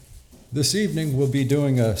This evening we'll be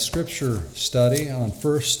doing a scripture study on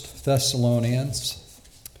 1 Thessalonians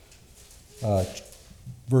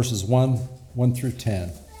verses 1 through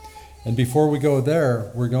 10. And before we go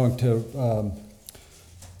there, we're going to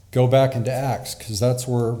go back into Acts, because that's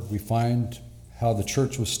where we find how the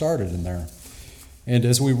church was started in there. And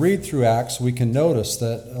as we read through Acts, we can notice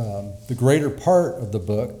that the greater part of the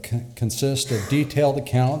book consists of detailed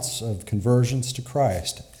accounts of conversions to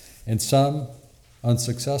Christ, and some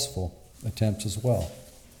unsuccessful attempts as well.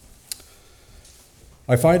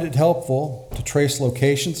 I find it helpful to trace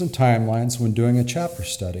locations and timelines when doing a chapter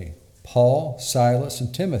study. Paul, Silas,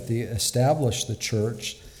 and Timothy established the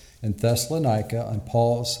church in Thessalonica on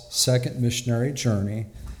Paul's second missionary journey,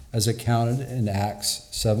 as accounted in Acts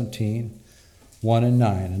 17, 1 and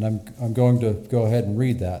 9. And I'm going to go ahead and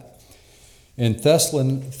read that. In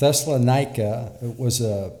Thessalonica, it was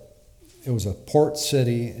a port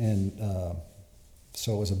city, and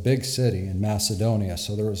so it was a big city in Macedonia.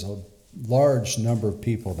 So there was a large number of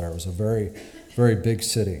people there. It was a very, very big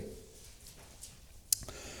city.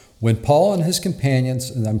 When Paul and his companions,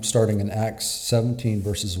 and I'm starting in Acts 17,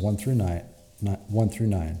 verses 1 through 9.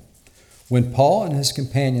 When Paul and his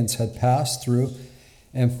companions had passed through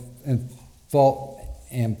Amphipolis,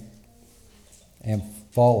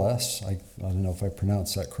 I don't know if I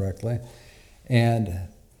pronounced that correctly, and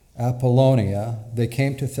Apollonia, they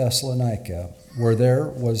came to Thessalonica, where there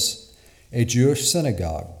was a Jewish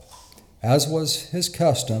synagogue. As was his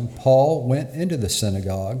custom, Paul went into the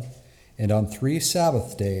synagogue, and on 3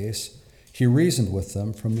 Sabbath days he reasoned with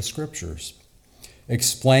them from the Scriptures,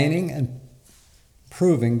 explaining and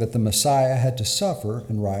proving that the Messiah had to suffer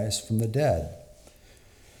and rise from the dead.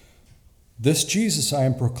 "This Jesus I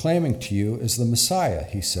am proclaiming to you is the Messiah,"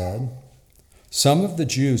 he said. Some of the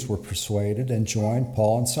Jews were persuaded and joined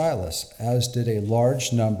Paul and Silas, as did a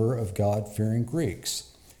large number of God-fearing Greeks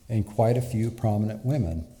and quite a few prominent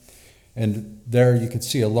women. And there you could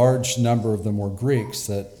see a large number of them were Greeks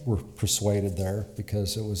that were persuaded there,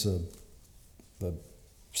 because it was a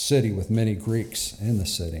city with many Greeks in the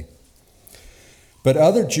city. But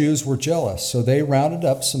other Jews were jealous, so they rounded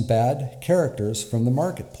up some bad characters from the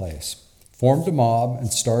marketplace, formed a mob,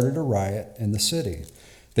 and started a riot in the city.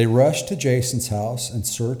 They rushed to Jason's house in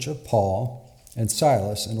search of Paul and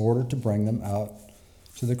Silas in order to bring them out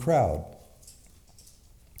to the crowd.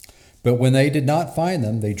 But when they did not find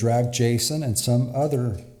them, they dragged Jason and some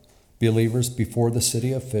other believers before the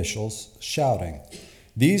city officials, shouting,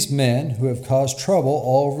 "These men who have caused trouble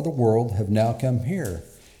all over the world have now come here,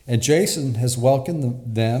 and Jason has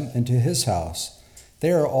welcomed them into his house.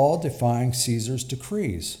 They are all defying Caesar's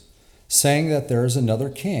decrees, saying that there is another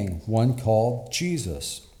king, one called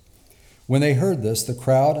Jesus." When they heard this, the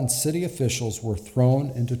crowd and city officials were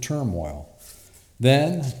thrown into turmoil.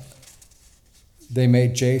 Then they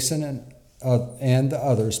made Jason and the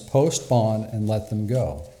others post bond and let them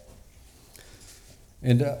go.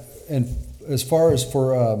 And as far as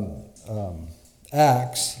for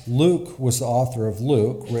Acts, Luke was the author of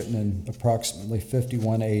Luke, written in approximately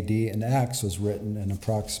 51 AD, and Acts was written in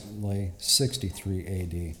approximately 63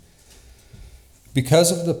 AD.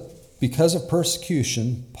 Because of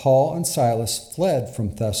persecution, Paul and Silas fled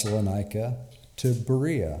from Thessalonica to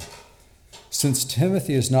Berea. Since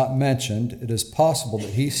Timothy is not mentioned, it is possible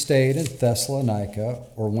that he stayed in Thessalonica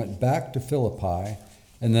or went back to Philippi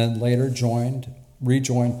and then later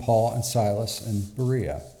rejoined Paul and Silas in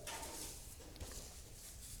Berea.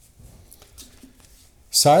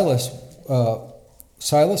 Silas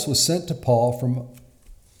was sent to Paul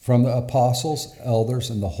from the apostles, elders,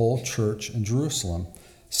 and the whole church in Jerusalem.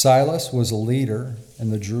 Silas was a leader in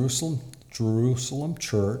the Jerusalem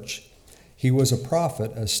church. He was a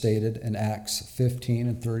prophet, as stated in Acts 15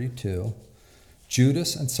 and 32.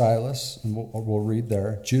 Judas and Silas, and we'll read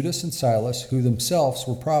there, Judas and Silas, who themselves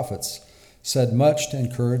were prophets, said much to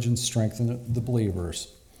encourage and strengthen the believers.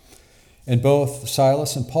 And both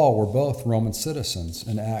Silas and Paul were both Roman citizens.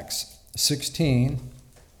 In Acts 16,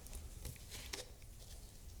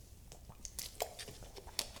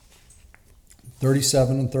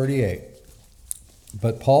 (37 and 38).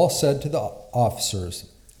 But Paul said to the officers,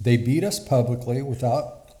 "They beat us publicly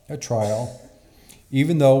without a trial,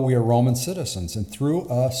 even though we are Roman citizens, and threw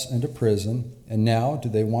us into prison. And now do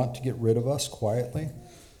they want to get rid of us quietly?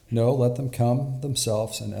 No, let them come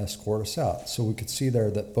themselves and escort us out." So we could see there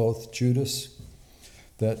that both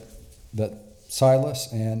that Silas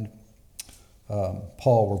and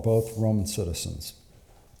Paul were both Roman citizens.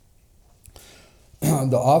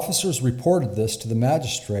 The officers reported this to the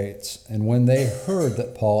magistrates, and when they heard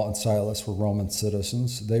that Paul and Silas were Roman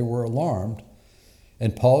citizens, they were alarmed,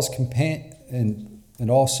 and And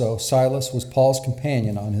also, Silas was Paul's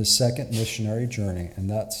companion on his second missionary journey, and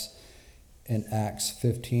that's in Acts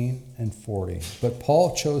 15 and 40. But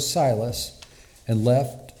Paul chose Silas and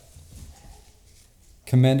left,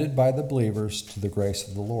 commended by the believers to the grace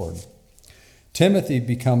of the Lord. Timothy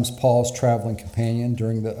becomes Paul's traveling companion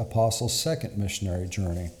during the apostles' second missionary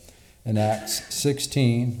journey in Acts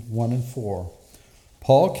 16, 1 and 4.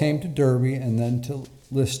 Paul came to Derbe and then to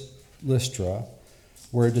Lystra,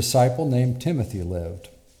 where a disciple named Timothy lived,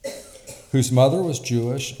 whose mother was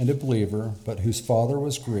Jewish and a believer, but whose father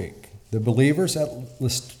was Greek. The believers at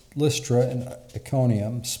Lystra and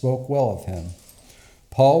Iconium spoke well of him.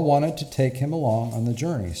 Paul wanted to take him along on the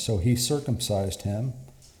journey, so he circumcised him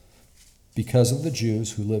because of the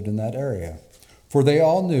Jews who lived in that area. For they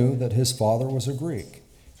all knew that his father was a Greek,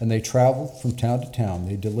 and they traveled from town to town.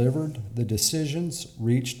 They delivered the decisions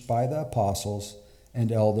reached by the apostles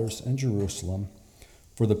and elders in Jerusalem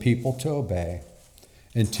for the people to obey.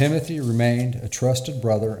 And Timothy remained a trusted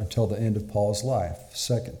brother until the end of Paul's life.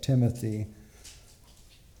 2 Timothy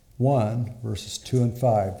 1, verses 2 and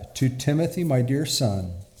 5. To Timothy, my dear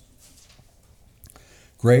son,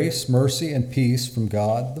 grace, mercy, and peace from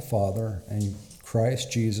God the Father and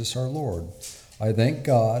Christ Jesus our Lord. I thank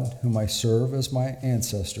God, whom I serve as my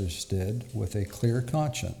ancestors did, with a clear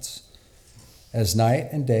conscience. As night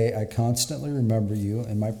and day I constantly remember you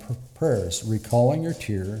in my prayers, recalling your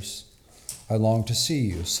tears. I long to see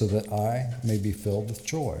you, so that I may be filled with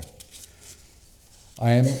joy.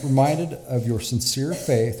 I am reminded of your sincere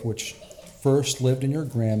faith, which first lived in your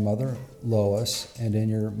grandmother Lois and in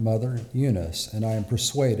your mother Eunice, and I am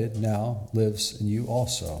persuaded now lives in you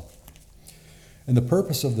also. And the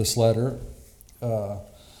purpose of this letter,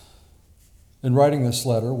 in writing this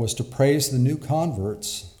letter, was to praise the new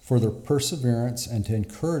converts for their perseverance and to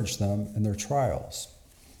encourage them in their trials.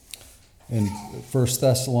 In 1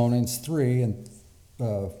 Thessalonians 3 and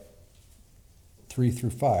 3 through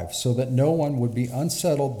 5, so that no one would be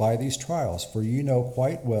unsettled by these trials, for you know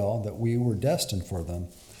quite well that we were destined for them.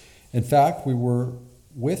 In fact, when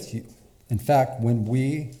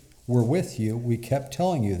we were with you, we kept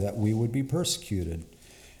telling you that we would be persecuted.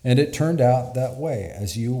 And it turned out that way,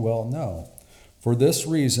 as you well know. For this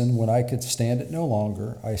reason, when I could stand it no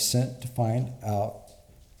longer, I sent to find out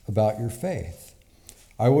about your faith.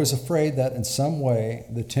 I was afraid that in some way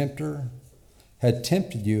the tempter had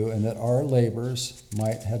tempted you and that our labors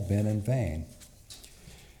might have been in vain.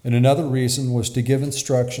 And another reason was to give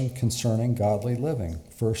instruction concerning godly living,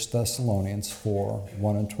 1 Thessalonians 4,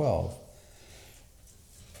 1 and 12.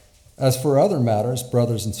 As for other matters,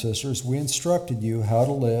 brothers and sisters, we instructed you how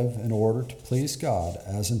to live in order to please God,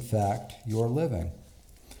 as in fact you are living.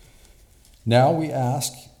 Now we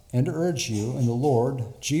ask and urge you in the Lord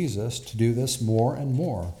Jesus to do this more and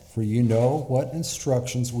more, for you know what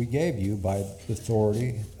instructions we gave you by the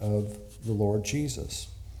authority of the Lord Jesus.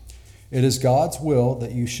 It is God's will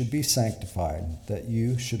that you should be sanctified, that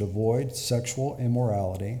you should avoid sexual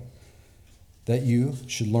immorality, that you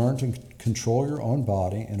should learn to control your own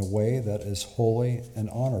body in a way that is holy and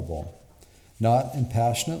honorable, not in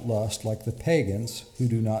passionate lust like the pagans who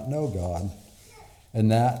do not know God,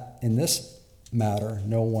 and that in this matter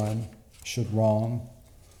no one should wrong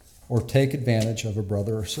or take advantage of a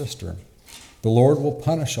brother or sister. The Lord will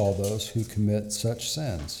punish all those who commit such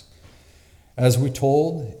sins. As we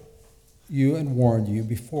told you and warned you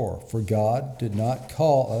before, for God did not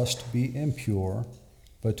call us to be impure,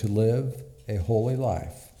 but to live a holy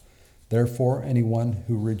life. Therefore, anyone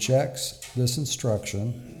who rejects this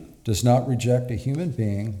instruction does not reject a human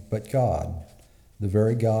being, but God, the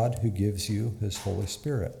very God who gives you his Holy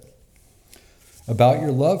Spirit. About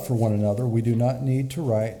your love for one another, we do not need to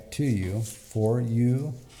write to you, for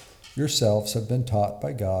you yourselves have been taught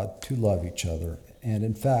by God to love each other, and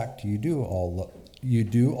in fact, you do love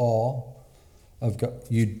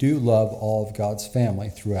all of God's family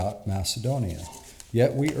throughout Macedonia.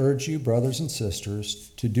 Yet we urge you, brothers and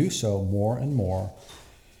sisters, to do so more and more,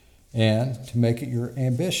 and to make it your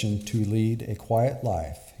ambition to lead a quiet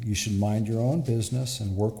life. You should mind your own business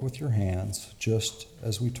and work with your hands, just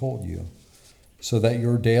as we told you, so that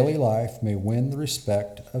your daily life may win the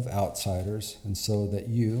respect of outsiders, and so that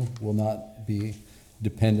you will not be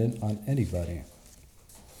dependent on anybody.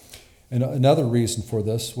 And another reason for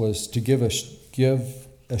this was to give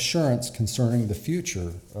assurance concerning the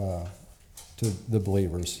future to the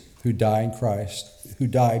believers who die in Christ, who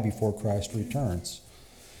die before Christ returns.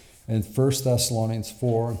 In 1 Thessalonians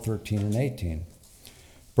 4, 13 and 18.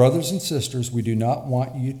 Brothers and sisters, we do not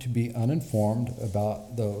want you to be uninformed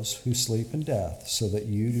about those who sleep in death, so that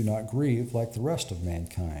you do not grieve like the rest of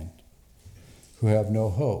mankind, who have no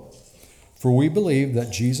hope. For we believe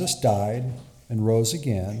that Jesus died and rose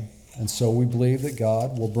again, and so we believe that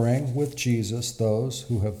God will bring with Jesus those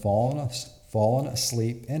who have fallen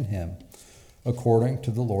asleep in him, according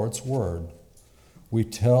to the Lord's word. We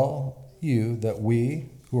tell you that we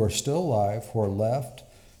who are still alive, who are left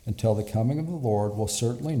until the coming of the Lord, will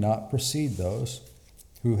certainly not precede those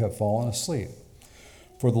who have fallen asleep.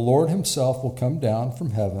 For the Lord himself will come down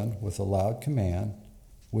from heaven with a loud command,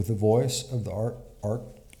 with the voice of the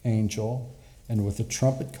archangel, and with the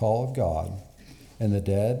trumpet call of God, and the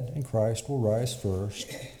dead in Christ will rise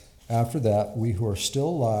first. After that, we who are still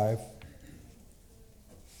alive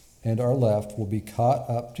and are left will be caught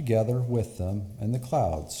up together with them in the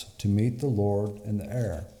clouds to meet the Lord in the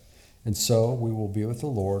air. And so we will be with the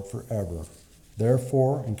Lord forever.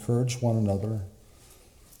 Therefore, encourage one another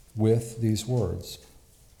with these words.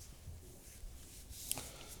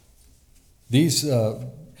 These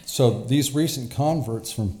recent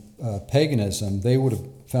converts from paganism, they would have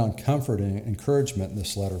found comfort and encouragement in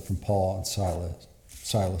this letter from Paul and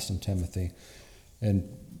Silas and Timothy. And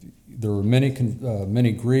there were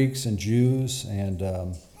many Greeks and Jews and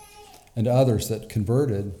others that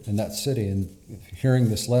converted in that city. And hearing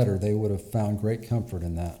this letter, they would have found great comfort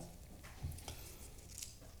in that.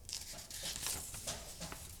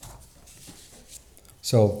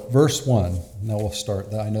 So, verse 1, now we'll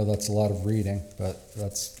start. I know that's a lot of reading, but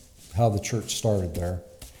that's how the church started there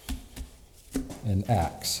in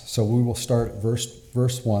Acts. So we will start at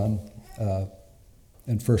verse 1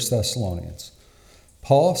 in 1 Thessalonians.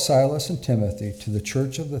 Paul, Silas, and Timothy, to the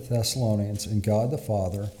church of the Thessalonians in God the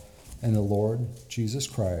Father and the Lord Jesus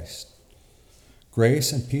Christ.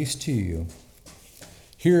 Grace and peace to you.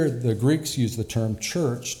 Here, the Greeks use the term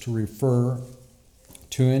church to refer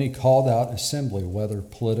to any called out assembly, whether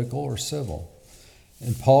political or civil.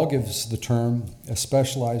 And Paul gives the term a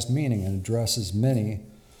specialized meaning and addresses many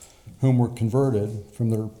whom were converted from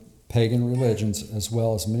their pagan religions, as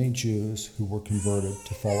well as many Jews who were converted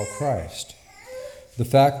to follow Christ. The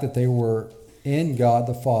fact that they were in God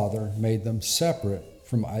the Father made them separate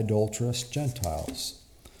from idolatrous Gentiles.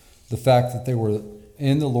 The fact that they were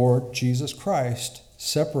in the Lord Jesus Christ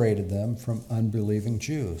separated them from unbelieving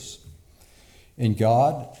Jews. In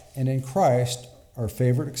God and in Christ are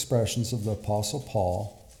favorite expressions of the Apostle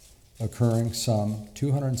Paul, occurring some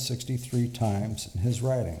 263 times in his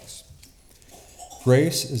writings.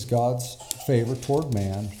 Grace is God's favor toward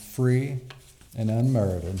man, free and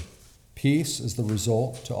unmerited. Peace is the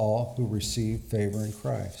result to all who receive favor in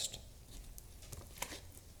Christ.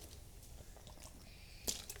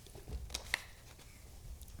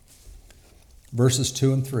 Verses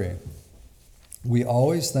 2 and 3. We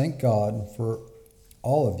always thank God for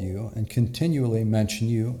all of you and continually mention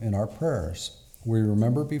you in our prayers. We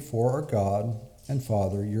remember before our God and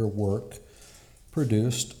Father your work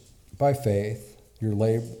produced by faith, your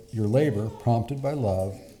labor prompted by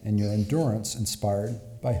love, and your endurance inspired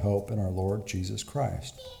by hope in our Lord Jesus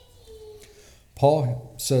Christ.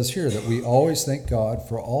 Paul says here that we always thank God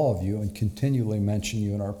for all of you and continually mention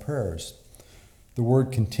you in our prayers. The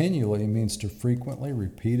word continually means to frequently,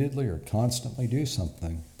 repeatedly, or constantly do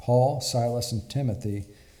something. Paul, Silas, and Timothy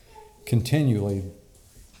continually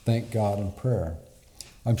thank God in prayer.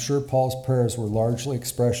 I'm sure Paul's prayers were largely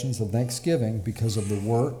expressions of thanksgiving because of the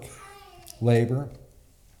work, labor,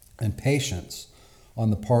 and patience on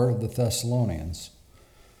the part of the Thessalonians.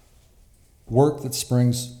 Work that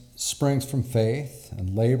springs from faith,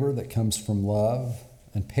 and labor that comes from love,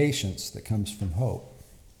 and patience that comes from hope.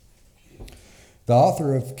 The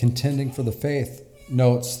author of Contending for the Faith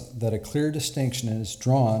notes that a clear distinction is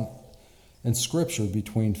drawn in Scripture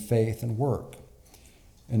between faith and work.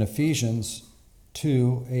 In Ephesians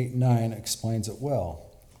 2:8-9 explains it well.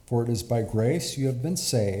 For it is by grace you have been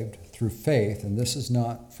saved through faith, and this is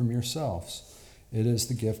not from yourselves. It is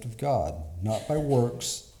the gift of God, not by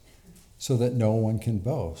works, so that no one can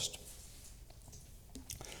boast.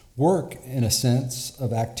 Work, in a sense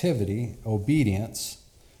of activity, obedience,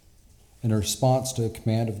 in response to a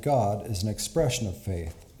command of God, is an expression of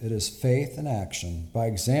faith. It is faith in action. By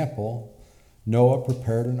example, Noah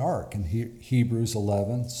prepared an ark in Hebrews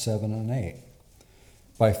 11:7 and 8.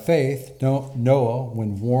 By faith, Noah,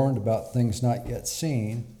 when warned about things not yet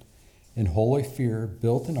seen, in holy fear,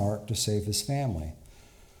 built an ark to save his family.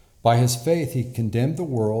 By his faith, he condemned the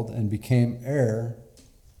world and became heir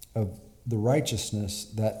of the righteousness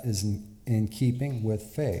that is in keeping with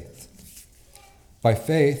faith. By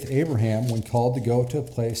faith, Abraham, when called to go to a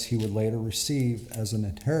place he would later receive as an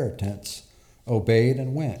inheritance, obeyed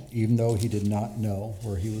and went, even though he did not know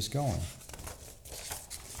where he was going.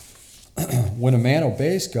 When a man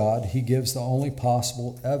obeys God, he gives the only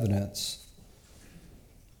possible evidence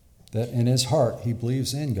that in his heart he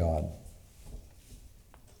believes in God.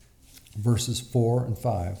 verses 4 and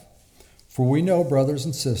 5. For we know, brothers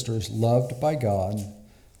and sisters, loved by God,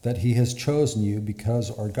 that he has chosen you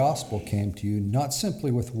because our gospel came to you not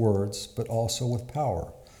simply with words, but also with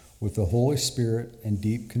power, with the Holy Spirit and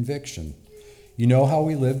deep conviction. You know how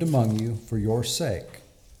we lived among you for your sake.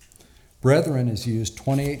 Brethren is used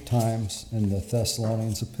 28 times in the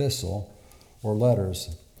Thessalonians epistle or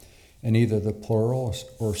letters in either the plural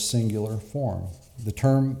or singular form. The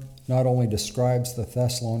term not only describes the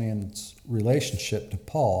Thessalonians' relationship to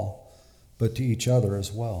Paul, but to each other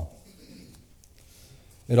as well.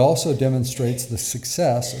 It also demonstrates the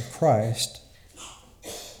success of Christ.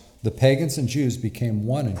 The pagans and Jews became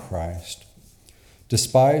one in Christ.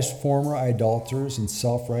 Despised former idolaters and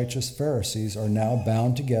self-righteous Pharisees are now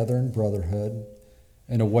bound together in brotherhood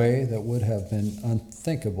in a way that would have been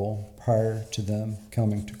unthinkable prior to them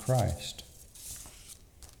coming to Christ.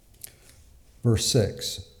 Verse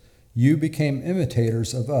 6, you became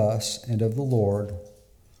imitators of us and of the Lord,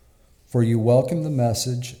 for you welcomed the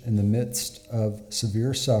message in the midst of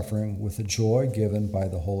severe suffering with the joy given by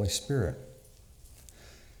the Holy Spirit.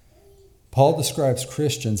 Paul describes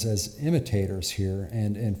Christians as imitators here,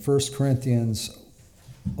 and in 1 Corinthians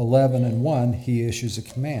 11 and 1, he issues a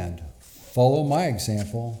command, follow my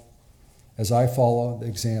example as I follow the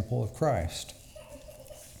example of Christ.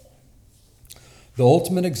 The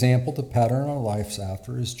ultimate example to pattern our lives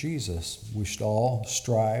after is Jesus. We should all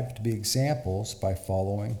strive to be examples by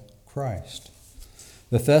following Christ.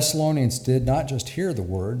 The Thessalonians did not just hear the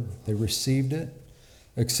word, they received it,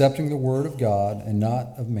 accepting the word of God and not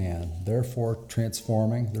of man, therefore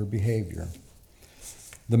transforming their behavior.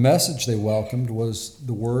 The message they welcomed was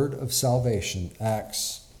the word of salvation,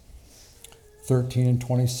 Acts 13 and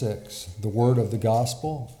 26, the word of the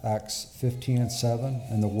gospel, Acts 15 and 7,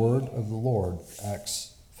 and the word of the Lord,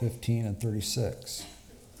 Acts 15 and 36.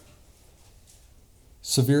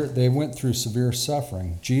 They went through severe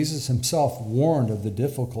suffering. Jesus himself warned of the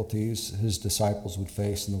difficulties his disciples would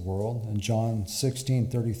face in the world. In John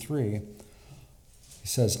 16:33, he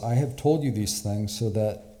says, I have told you these things so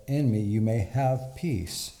that in me you may have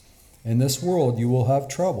peace. In this world you will have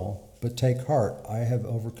trouble, but take heart, I have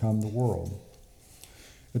overcome the world.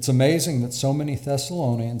 It's amazing that so many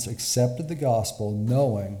Thessalonians accepted the gospel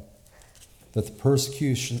knowing that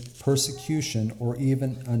the persecution or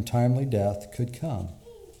even untimely death could come.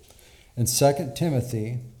 In 2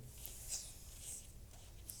 Timothy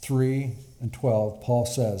 3 and 12, Paul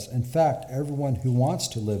says, in fact, everyone who wants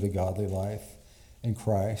to live a godly life in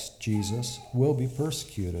Christ Jesus will be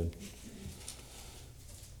persecuted.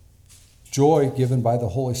 Joy given by the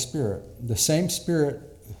Holy Spirit. The same Spirit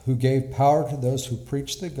who gave power to those who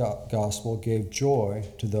preached the gospel gave joy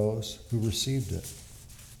to those who received it.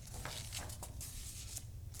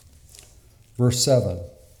 Verse 7,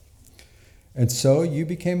 and so you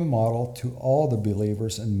became a model to all the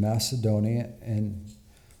believers in Macedonia and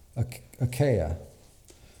Achaia.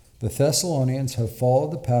 The Thessalonians have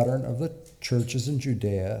followed the pattern of the churches in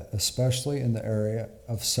Judea, especially in the area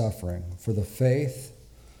of suffering for the faith,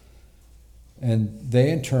 and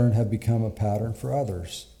they in turn have become a pattern for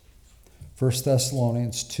others. 1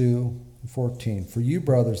 Thessalonians 2:14, for you,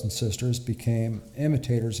 brothers and sisters, became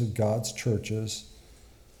imitators of God's churches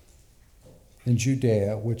in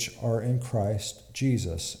Judea, which are in Christ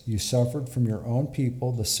Jesus. You suffered from your own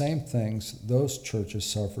people the same things those churches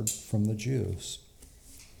suffered from the Jews.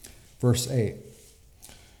 Verse 8,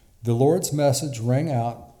 the Lord's message rang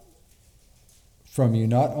out from you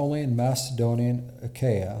not only in Macedonia and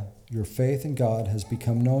Achaia. Your faith in God has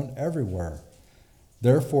become known everywhere.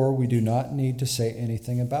 Therefore, we do not need to say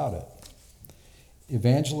anything about it.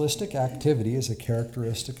 Evangelistic activity is a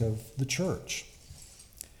characteristic of the church.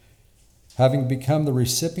 Having become the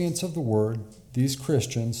recipients of the word, these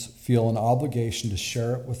Christians feel an obligation to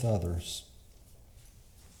share it with others.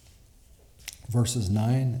 Verses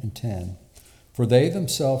 9 and 10. For they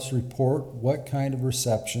themselves report what kind of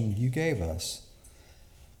reception you gave us.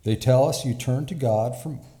 They tell us you turned to God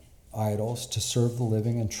from idols to serve the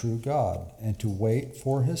living and true God, and to wait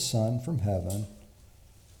for his Son from heaven,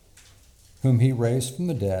 whom he raised from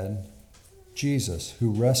the dead, Jesus,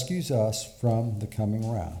 who rescues us from the coming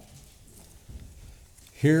wrath.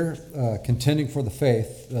 Here, contending for the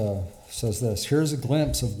faith, says this, here's a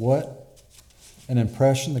glimpse of what an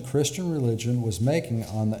impression the Christian religion was making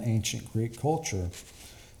on the ancient Greek culture.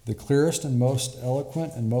 The clearest and most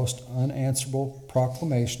eloquent and most unanswerable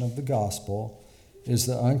proclamation of the gospel is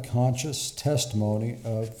the unconscious testimony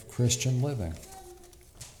of Christian living.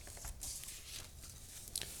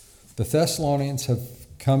 The Thessalonians have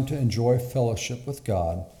come to enjoy fellowship with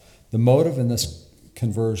God. The motive in this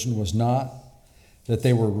conversion was not that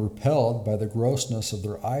they were repelled by the grossness of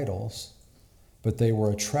their idols, but they were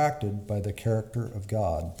attracted by the character of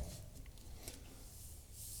God.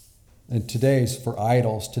 And today's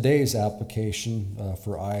application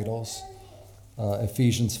for idols,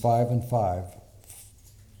 Ephesians 5:5.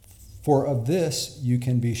 For of this you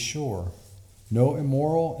can be sure, no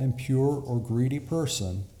immoral, impure, or greedy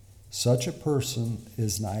person, such a person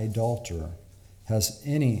is an idolater, has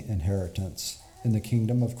any inheritance in the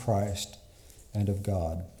kingdom of Christ and of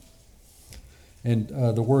God. And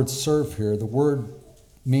the word serve here, the word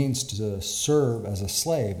means to serve as a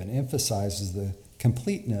slave and emphasizes the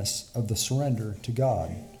completeness of the surrender to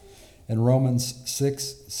God. In Romans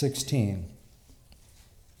 6:16,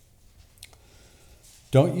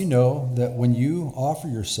 don't you know that when you offer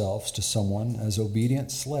yourselves to someone as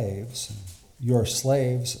obedient slaves, you are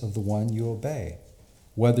slaves of the one you obey,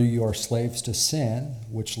 whether you are slaves to sin,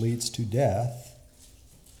 which leads to death,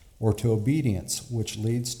 or to obedience, which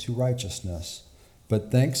leads to righteousness.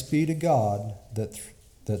 But thanks be to God that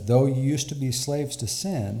though you used to be slaves to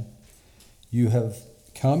sin, you have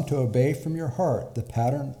come to obey from your heart the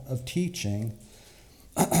pattern of teaching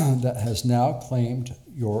that has now claimed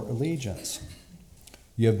your allegiance.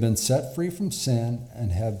 You have been set free from sin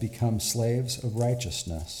and have become slaves of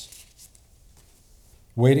righteousness.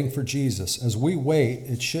 Waiting for Jesus. As we wait,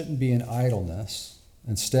 it shouldn't be in idleness.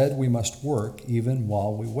 Instead, we must work even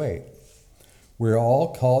while we wait. We are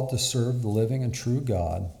all called to serve the living and true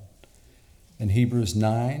God. In Hebrews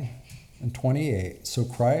 9:28, so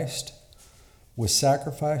Christ was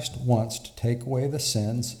sacrificed once to take away the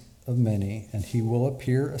sins of many, and he will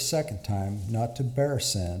appear a second time, not to bear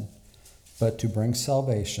sin, but to bring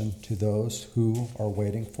salvation to those who are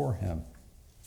waiting for him.